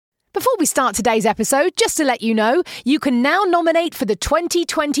we start today's episode, just to let you know, you can now nominate for the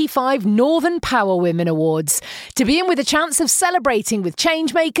 2025 Northern Power Women Awards to be in with a chance of celebrating with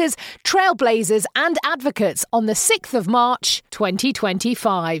changemakers, trailblazers and advocates on the 6th of March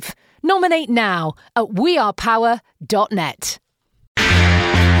 2025. Nominate now at wearepower.net.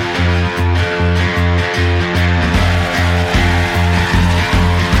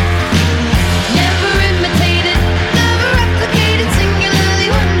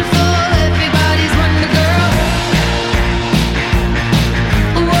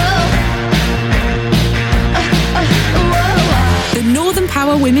 Northern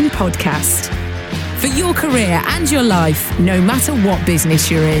Power Women Podcast. For your career and your life, no matter what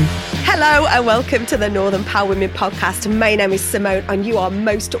business you're in. Hello and welcome to the Northern Power Women Podcast. My name is Simone and you are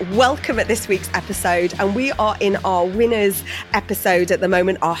most welcome at this week's episode. And we are in our winners episode at the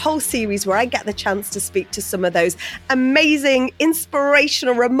moment, our whole series where I get the chance to speak to some of those amazing,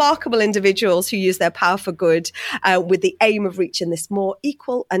 inspirational, remarkable individuals who use their power for good with the aim of reaching this more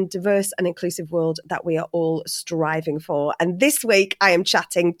equal and diverse and inclusive world that we are all striving for. And this week I am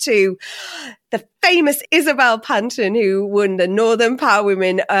chatting to the famous Isobelle Panton, who won the Northern Power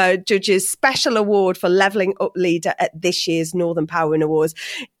Women Judges Special Award for Levelling Up Leader at this year's Northern Power Women Awards.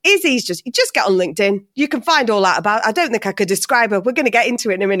 Izzy's just get on LinkedIn. You can find all that about. I don't think I could describe her. We're going to get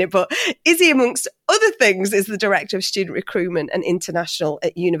into it in a minute. But Izzy, amongst other things, is the Director of Student Recruitment and International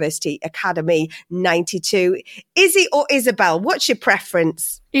at University Academy 92. Izzy or Isobelle? What's your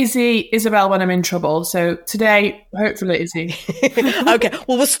preference? Izzy, Isobelle when I'm in trouble. So today, hopefully Izzy. Okay,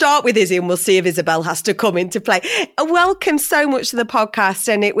 well, we'll start with Izzy and we'll see if Isobelle has to come into play. Welcome so much to the podcast.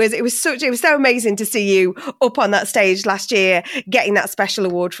 And it was so amazing to see you up on that stage last year, getting that special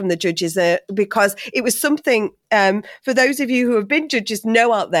award from the judges, because it was something, for those of you who have been judges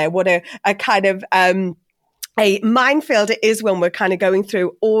know out there what a kind of a minefield it is when we're kind of going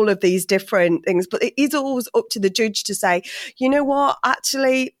through all of these different things. But it is always up to the judge to say, you know what,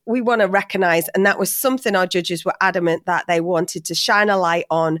 actually, we want to recognise. And that was something our judges were adamant that they wanted to shine a light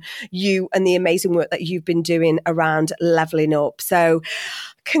on you and the amazing work that you've been doing around levelling up. So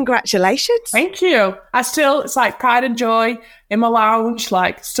congratulations. Thank you. It's like pride and joy in my lounge,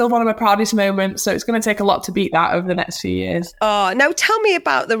 like still one of my proudest moments. So it's going to take a lot to beat that over the next few years. Oh, now tell me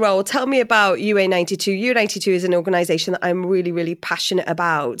about the role. Tell me about UA92. UA92 is an organisation that I'm really, really passionate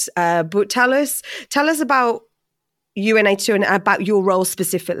about. But tell us about UA92 and about your role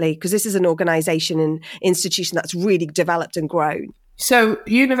specifically, because this is an organisation and institution that's really developed and grown. So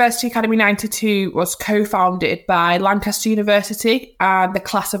University Academy 92 was co-founded by Lancaster University and the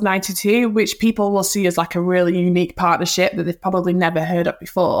class of 92, which people will see as like a really unique partnership that they've probably never heard of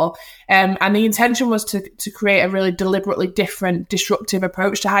before. And the intention was to create a really deliberately different, disruptive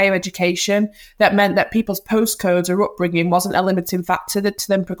approach to higher education that meant that people's postcodes or upbringing wasn't a limiting factor to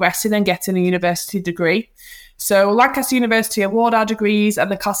them progressing and getting a university degree. So Lancaster University award our degrees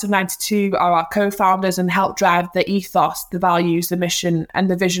and the class of 92 are our co-founders and help drive the ethos, the values, the mission and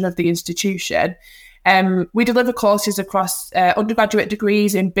the vision of the institution. We deliver courses across undergraduate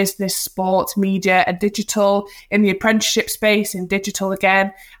degrees in business, sport, media and digital, in the apprenticeship space, in digital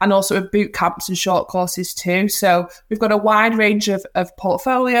again, and also in boot camps and short courses too. So we've got a wide range of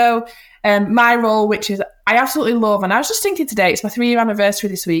portfolio. My role, which is I absolutely love, and I was just thinking today, it's my 3-year anniversary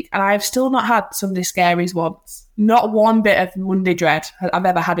this week, and I have still not had Sunday Scaries once. Not one bit of Monday dread I've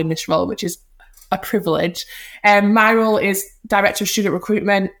ever had in this role, which is a privilege. My role is Director of Student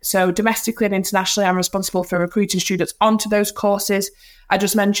Recruitment. So domestically and internationally, I'm responsible for recruiting students onto those courses I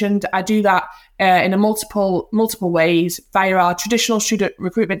just mentioned. I do that in a multiple ways via our traditional student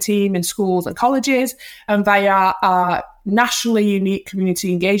recruitment team in schools and colleges and via our nationally unique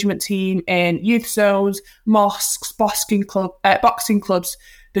community engagement team in youth zones, mosques, boxing clubs,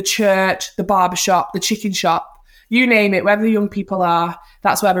 the church, the barbershop, the chicken shop. You name it, wherever the young people are,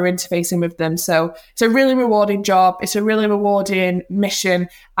 that's where we're interfacing with them. So it's a really rewarding job. It's a really rewarding mission.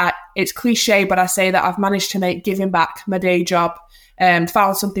 It's cliche, but I say that I've managed to make giving back my day job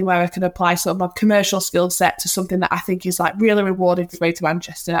found something where I can apply sort of my commercial skill set to something that I think is like really rewarding for Greater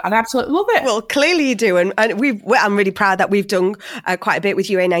Manchester, and I absolutely love it. Well, clearly you do, and I'm really proud that we've done quite a bit with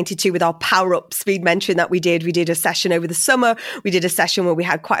UA92 with our Power Up Speed Mentoring that we did. We did a session over the summer. We did a session where we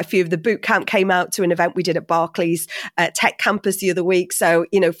had quite a few of the boot camp came out to an event we did at Barclays Tech Campus the other week. So,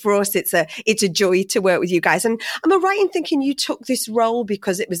 you know, for us, it's a joy to work with you guys. And am I right in thinking you took this role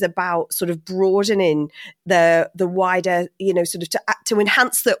because it was about sort of broadening the wider, you know, sort of to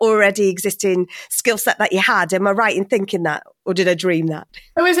enhance the already existing skill set that you had? Am I right in thinking that, or did I dream that?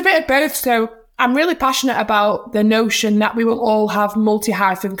 It was a bit of both. So I'm really passionate about the notion that we will all have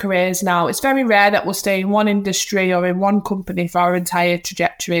multi-hyphen careers now. It's very rare that we'll stay in one industry or in one company for our entire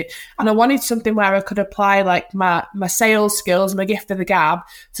trajectory. And I wanted something where I could apply like my sales skills, my gift of the gab,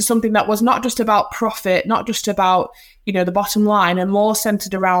 to something that was not just about profit, not just about, you know, the bottom line, and more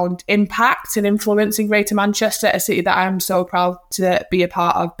centred around impact and influence in Greater Manchester, a city that I'm so proud to be a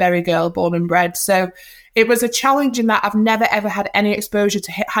part of, Berry girl, born and bred. So it was a challenge in that I've never, ever had any exposure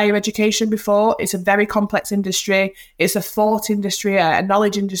to higher education before. It's a very complex industry. It's a thought industry, a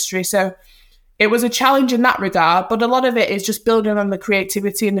knowledge industry. So it was a challenge in that regard, but a lot of it is just building on the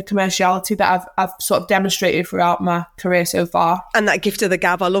creativity and the commerciality that I've sort of demonstrated throughout my career so far. And that gift of the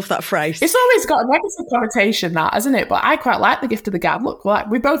gab, I love that phrase. It's always got a negative connotation, that, hasn't it? But I quite like the gift of the gab. Look,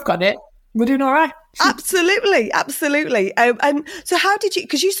 we both got it. We're doing all right. Absolutely. And so how did you,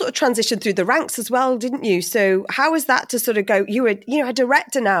 because you sort of transitioned through the ranks as well, didn't you? So how was that to sort of go, you were, you know, a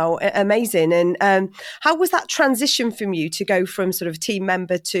director now, amazing. And how was that transition from you to go from sort of team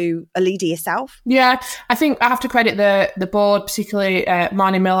member to a leader yourself? Yeah, I think I have to credit the board, particularly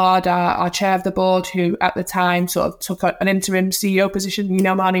Marnie Millard, our chair of the board, who at the time sort of took an interim CEO position, you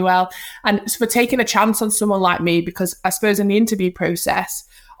know Marnie well, and for taking a chance on someone like me, because I suppose in the interview process,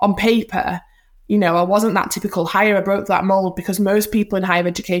 on paper, you know, I wasn't that typical hire. I broke that mold because most people in higher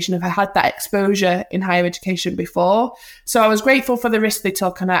education have had that exposure in higher education before. So I was grateful for the risk they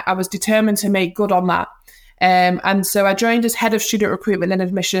took, and I was determined to make good on that. And so I joined as head of student recruitment and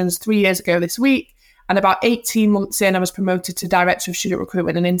admissions 3 years ago this week. And about 18 months in, I was promoted to director of student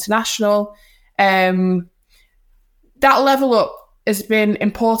recruitment and international. That level up has been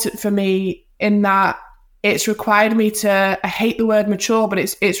important for me in that it's required me to, I hate the word mature, but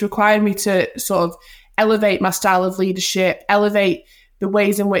it's required me to sort of elevate my style of leadership, elevate the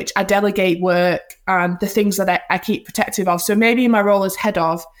ways in which I delegate work and the things that I keep protective of. So maybe in my role as head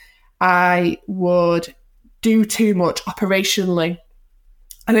of, I would do too much operationally.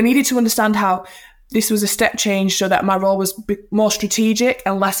 And I needed to understand how this was a step change so that my role was more strategic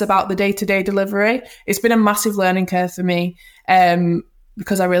and less about the day-to-day delivery. It's been a massive learning curve for me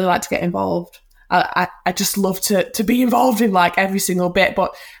because I really like to get involved. I just love to be involved in like every single bit,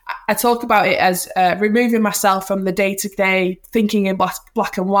 but I talk about it as removing myself from the day-to-day thinking in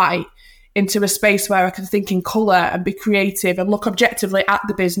black and white into a space where I can think in colour and be creative and look objectively at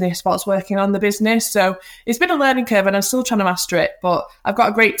the business whilst working on the business. So it's been a learning curve and I'm still trying to master it, but I've got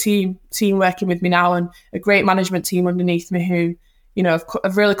a great team working with me now and a great management team underneath me who, you know,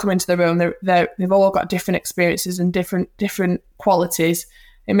 have really come into their own. They've all got different experiences and different qualities.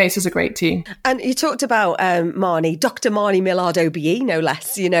 It makes us a great team. And you talked about Marnie, Dr. Marnie Millard OBE, no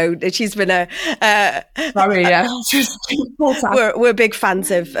less. You know, she's been Sorry, yeah. We're big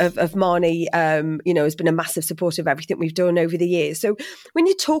fans of Marnie. You know, has been a massive supporter of everything we've done over the years. So when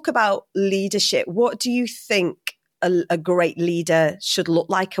you talk about leadership, what do you think a great leader should look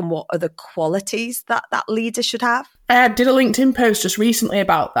like, and what are the qualities that leader should have? I did a LinkedIn post just recently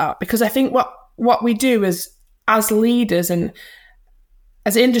about that, because I think what we do is as leaders and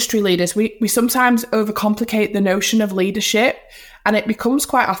as industry leaders, we sometimes overcomplicate the notion of leadership, and it becomes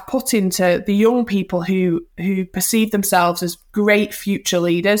quite off-putting to the young people who perceive themselves as great future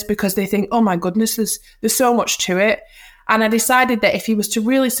leaders because they think, oh my goodness, there's so much to it. And I decided that if you was to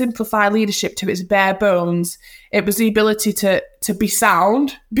really simplify leadership to its bare bones, it was the ability to be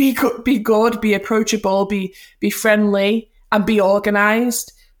sound, be good, be approachable, be friendly, and be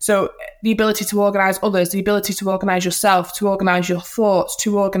organised. So the ability to organise others, the ability to organise yourself, to organise your thoughts,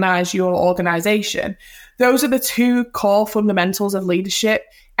 to organise your organisation. Those are the two core fundamentals of leadership.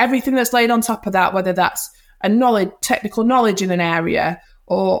 Everything that's laid on top of that, whether that's technical knowledge in an area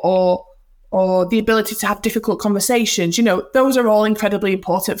or the ability to have difficult conversations, you know, those are all incredibly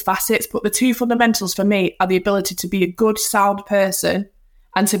important facets. But the two fundamentals for me are the ability to be a good, sound person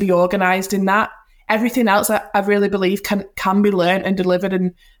and to be organised in that. Everything else I really believe can be learned and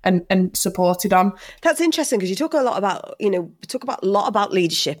delivered and supported on. That's interesting because you talk a lot about, you know, we talk about a lot about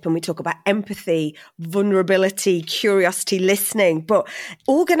leadership, and we talk about empathy, vulnerability, curiosity, listening, but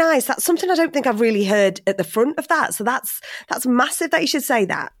organised, that's something I don't think I've really heard at the front of that. So that's massive that you should say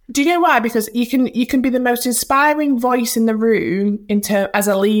that. Do you know why? Because you can be the most inspiring voice in the room as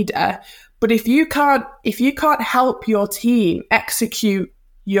a leader, but if you can't help your team execute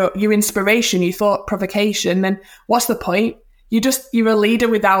your inspiration, your thought provocation, then what's the point? You're a leader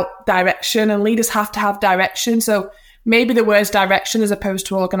without direction, and leaders have to have direction. So maybe the word's direction as opposed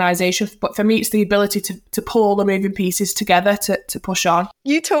to organisation, but for me it's the ability to pull all the moving pieces together to push on.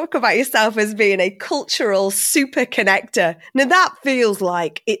 You talk about yourself as being a cultural super connector. Now that feels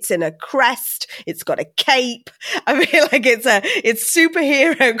like it's in a crest, it's got a cape. I feel like it's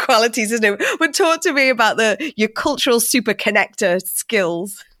superhero qualities, isn't it? But talk to me about your cultural super connector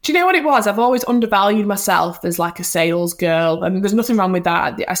skills. Do you know what it was? I've always undervalued myself as like a sales girl, and there's nothing wrong with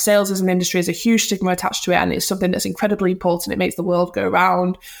that. Sales as an industry is a huge stigma attached to it, and it's something that's incredibly important. It makes the world go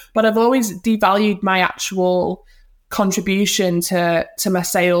round. But I've always devalued my actual contribution to my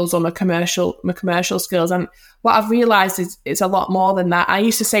sales or my commercial skills. And what I've realised is it's a lot more than that. I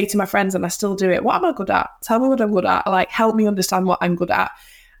used to say to my friends, and I still do it, what am I good at? Tell me what I'm good at. Like, help me understand what I'm good at.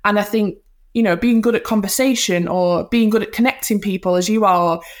 And I think, you know, being good at conversation or being good at connecting people as you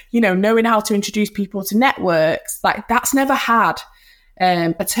are, or, you know, knowing how to introduce people to networks, like that's never had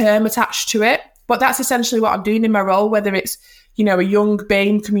a term attached to it. But that's essentially what I'm doing in my role, whether it's, you know, a young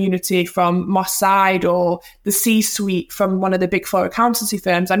BAME community from Moss Side or the C-suite from one of the big four accountancy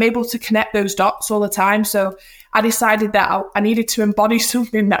firms. I'm able to connect those dots all the time. So I decided that I needed to embody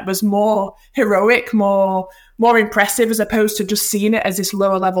something that was more heroic, more impressive, as opposed to just seeing it as this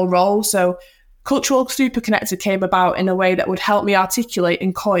lower level role. So Cultural Super Connector came about in a way that would help me articulate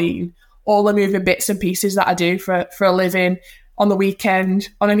and coin all the moving bits and pieces that I do for a living, on the weekend,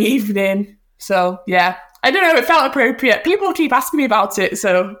 on an evening. So yeah, I don't know, it felt appropriate. People keep asking me about it,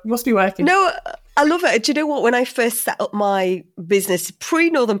 so it must be working. No, I love it. Do you know what? When I first set up my business,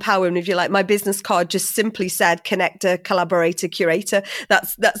 pre-Northern Power Women, if you like, my business card just simply said connector, collaborator, curator.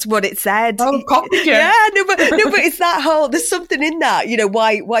 That's what it said. Oh, copy. Yeah, but it's that whole, there's something in that, you know,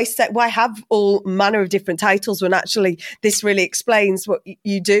 why have all manner of different titles when actually this really explains what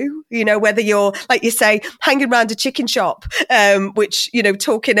you do, you know, whether you're, like you say, hanging around a chicken shop, which, you know,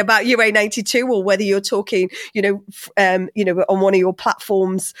 talking about UA92, or whether you're talking, you know, on one of your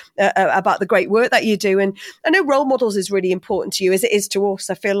platforms about the great work that you do. And I know role models is really important to you, as it is to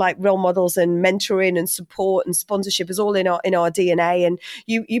us. I feel like role models and mentoring and support and sponsorship is all in our DNA. And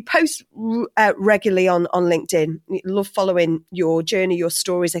you post regularly on LinkedIn. I love following your journey, your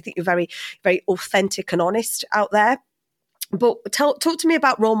stories. I think you're very, very authentic and honest out there. But talk to me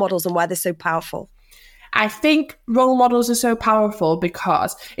about role models and why they're so powerful. I think role models are so powerful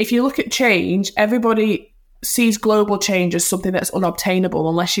because if you look at change, everybody sees global change as something that's unobtainable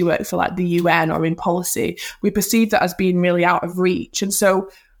unless you work for like the UN or in policy. We perceive that as being really out of reach. And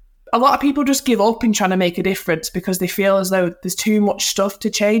so a lot of people just give up in trying to make a difference because they feel as though there's too much stuff to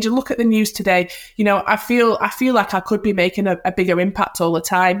change. And look at the news today. You know, I feel like I could be making a bigger impact all the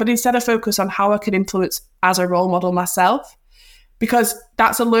time, but instead I focus on how I can influence as a role model myself, because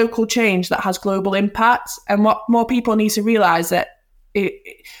that's a local change that has global impact. And what more people need to realise that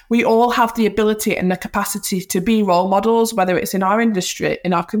we all have the ability and the capacity to be role models, whether it's in our industry,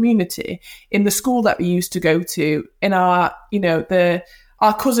 in our community, in the school that we used to go to, in our, you know,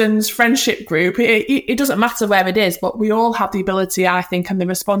 our cousins' friendship group. It doesn't matter where it is, but we all have the ability, I think, and the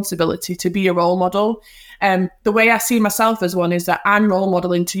responsibility to be a role model. The way I see myself as one is that I'm role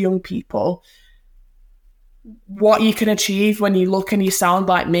modeling to young people what you can achieve when you look and you sound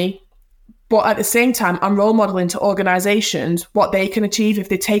like me. But at the same time, I'm role modeling to organisations what they can achieve if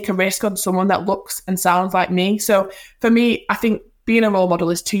they take a risk on someone that looks and sounds like me. So for me, I think being a role model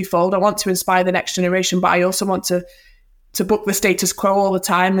is twofold. I want to inspire the next generation, but I also want to book the status quo all the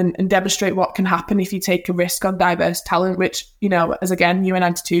time and demonstrate what can happen if you take a risk on diverse talent, which, you know, as again,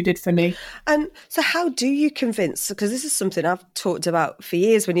 UA92 did for me. And so how do you convince, because this is something I've talked about for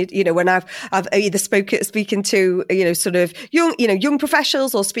years, when when I've either speaking to, you know, sort of young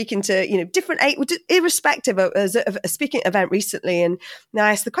professionals, or speaking to, you know, different, irrespective of a speaking event recently. And now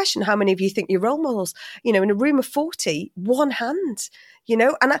I asked the question, how many of you think you're role models? You know, in a room of 40, one hand, you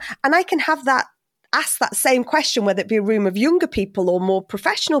know, and I can have that, ask that same question, whether it be a room of younger people or more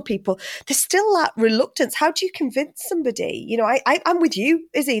professional people. There's still that reluctance. How do you convince somebody? You know, I'm with you,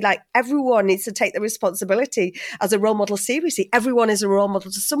 Izzy. Like, everyone needs to take the responsibility as a role model seriously. Everyone is a role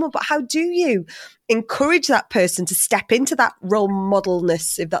model to someone, but how do you encourage that person to step into that role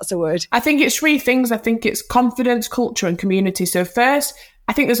modelness, if that's a word? I think it's three things. I think it's confidence, culture, and community. So first,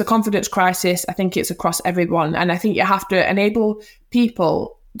 I think there's a confidence crisis. I think it's across everyone. And I think you have to enable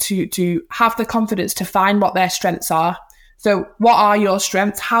people to have the confidence to find what their strengths are. So what are your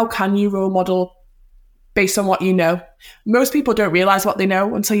strengths? How can you role model based on what you know? Most people don't realize what they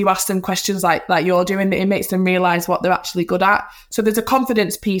know until you ask them questions like you're doing. It makes them realize what they're actually good at. So there's a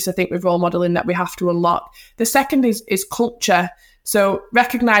confidence piece, I think, with role modeling that we have to unlock. The second is culture. So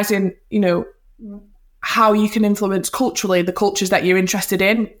recognizing, you know, how you can influence culturally the cultures that you're interested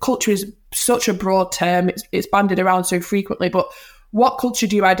in. Culture is such a broad term. It's bandied around so frequently, but what culture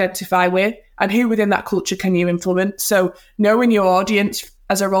do you identify with, and who within that culture can you influence? So knowing your audience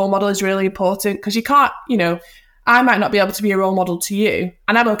as a role model is really important, because you can't, I might not be able to be a role model to you,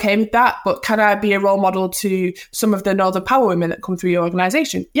 and I'm okay with that, but can I be a role model to some of the Northern Power women that come through your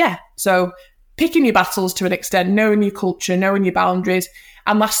organisation? Yeah. So picking your battles to an extent, knowing your culture, knowing your boundaries,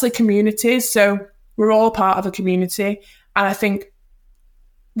 and lastly, communities. So we're all part of a community, and I think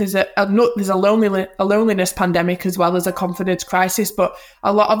there's a loneliness pandemic as well as a confidence crisis, but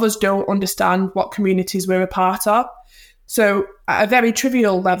a lot of us don't understand what communities we're a part of. So at a very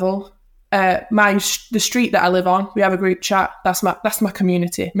trivial level, the street that I live on, we have a group chat. That's my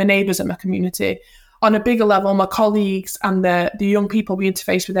community. My neighbours are my community. On a bigger level, my colleagues and the young people we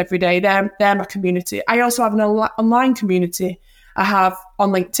interface with every day, they're my community. I also have an online community. I have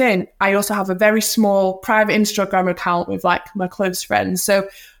on LinkedIn. I also have a very small private Instagram account with my close friends. So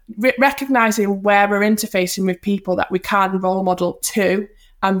recognizing where we're interfacing with people that we can role model to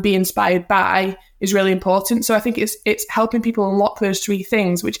and be inspired by is really important. So I think it's helping people unlock those three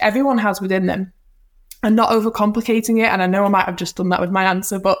things, which everyone has within them, and not overcomplicating it. And I know I might have just done that with my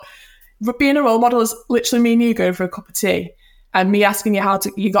answer, but being a role model is literally me and you going for a cup of tea and me asking you how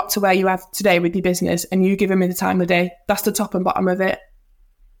you got to where you have today with your business, and you giving me the time of day. That's the top and bottom of it.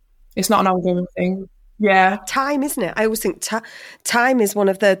 It's not an ongoing thing. Yeah. Time, isn't it? I always think time is one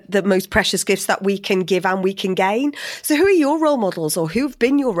of the most precious gifts that we can give and we can gain. So who are your role models, or who've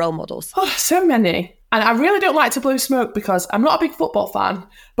been your role models? Oh, so many. And I really don't like to blow smoke because I'm not a big football fan,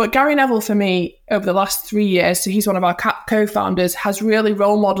 but Gary Neville for me over the last 3 years, so he's one of our co-founders, has really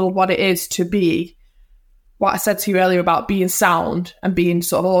role modeled what it is to be what I said to you earlier about being sound and being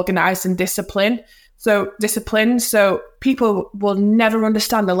sort of organised and disciplined. So people will never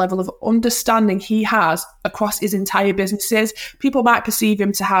understand the level of understanding he has across his entire businesses. People might perceive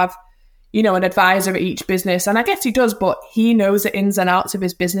him to have, an advisor at each business. And I guess he does, but he knows the ins and outs of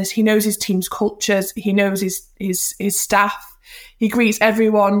his business. He knows his team's cultures. He knows his staff. He greets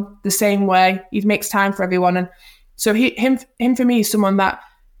everyone the same way. He makes time for everyone. And so him for me is someone that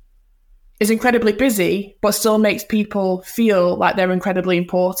is incredibly busy, but still makes people feel like they're incredibly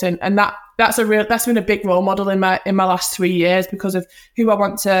important. And that's been a big role model in my last 3 years because of who I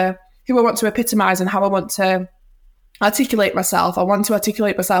want to epitomise and how I want to articulate myself. I want to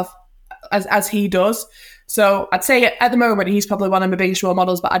articulate myself as he does. So I'd say at the moment he's probably one of my biggest role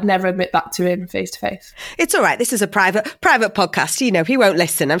models, but I'd never admit that to him face to face. It's all right. This is a private podcast. He won't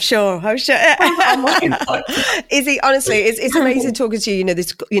listen. I'm sure. Izzy, honestly, it's amazing talking to you.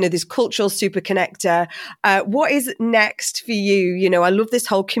 This cultural super connector. What is next for you? I love this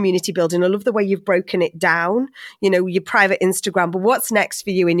whole community building. I love the way you've broken it down. Your private Instagram. But what's next for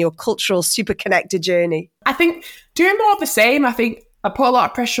you in your cultural super connector journey? I think doing more of the same. I think I put a lot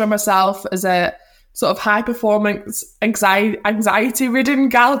of pressure on myself as a sort of high performance, anxiety ridden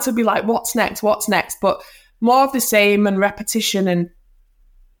gal to be like, what's next? But more of the same and repetition and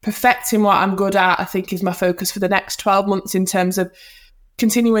perfecting what I'm good at, I think, is my focus for the next 12 months in terms of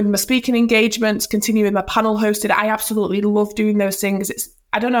continuing my speaking engagements, continuing my panel hosted. I absolutely love doing those things.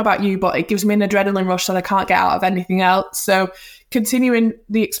 I don't know about you, but it gives me an adrenaline rush that I can't get out of anything else. So continuing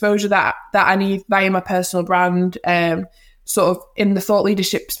the exposure that I need via my personal brand, sort of in the thought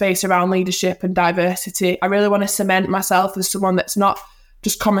leadership space around leadership and diversity. I really want to cement myself as someone that's not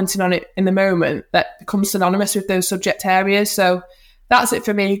just commenting on it in the moment, that becomes synonymous with those subject areas. So that's it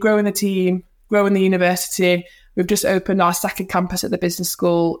for me, growing the team, growing the university. We've just opened our second campus at the business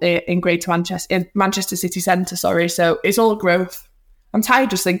school in Greater Manchester, in Manchester City Centre, So it's all growth. I'm tired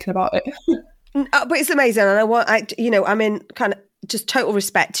just thinking about it. But it's amazing. And I'm in kind of just total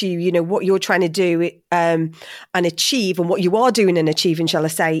respect to you, what you're trying to do and achieve, and what you are doing and achieving, shall I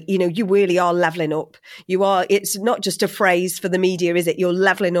say. You really are levelling up. It's not just a phrase for the media, is it? You're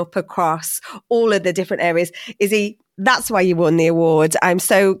levelling up across all of the different areas. Izzy, that's why you won the award. I'm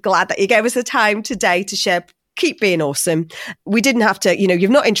so glad that you gave us the time today to share. Keep being awesome. We didn't have to,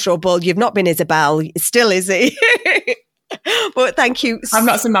 you've not in trouble. You've not been Isobelle. Still Izzy. But thank you. I've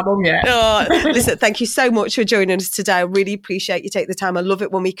not seen my bum yet. Listen, thank you so much for joining us today. I really appreciate you take the time. I love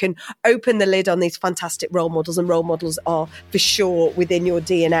it when we can open the lid on these fantastic role models, and role models are for sure within your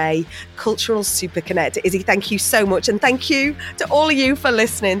DNA. Cultural super connector. Izzy, thank you so much. And thank you to all of you for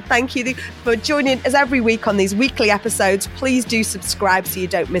listening. Thank you for joining us every week on these weekly episodes. Please do subscribe so you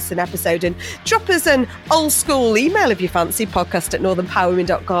don't miss an episode, and drop us an old school email if you fancy,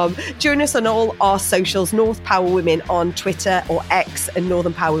 podcast@northernpowerwomen.com. Join us on all our socials, North Power Women on Twitter, Twitter or X and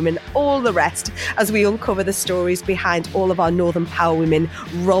Northern Power Women, all the rest, as we uncover the stories behind all of our Northern Power Women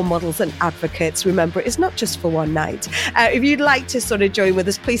role models and advocates. Remember, it's not just for one night. If you'd like to sort of join with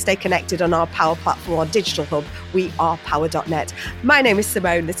us, please stay connected on our Power platform, our digital hub, wearepower.net. My name is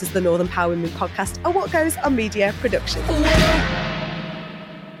Simone. This is the Northern Power Women podcast, and what goes on media production.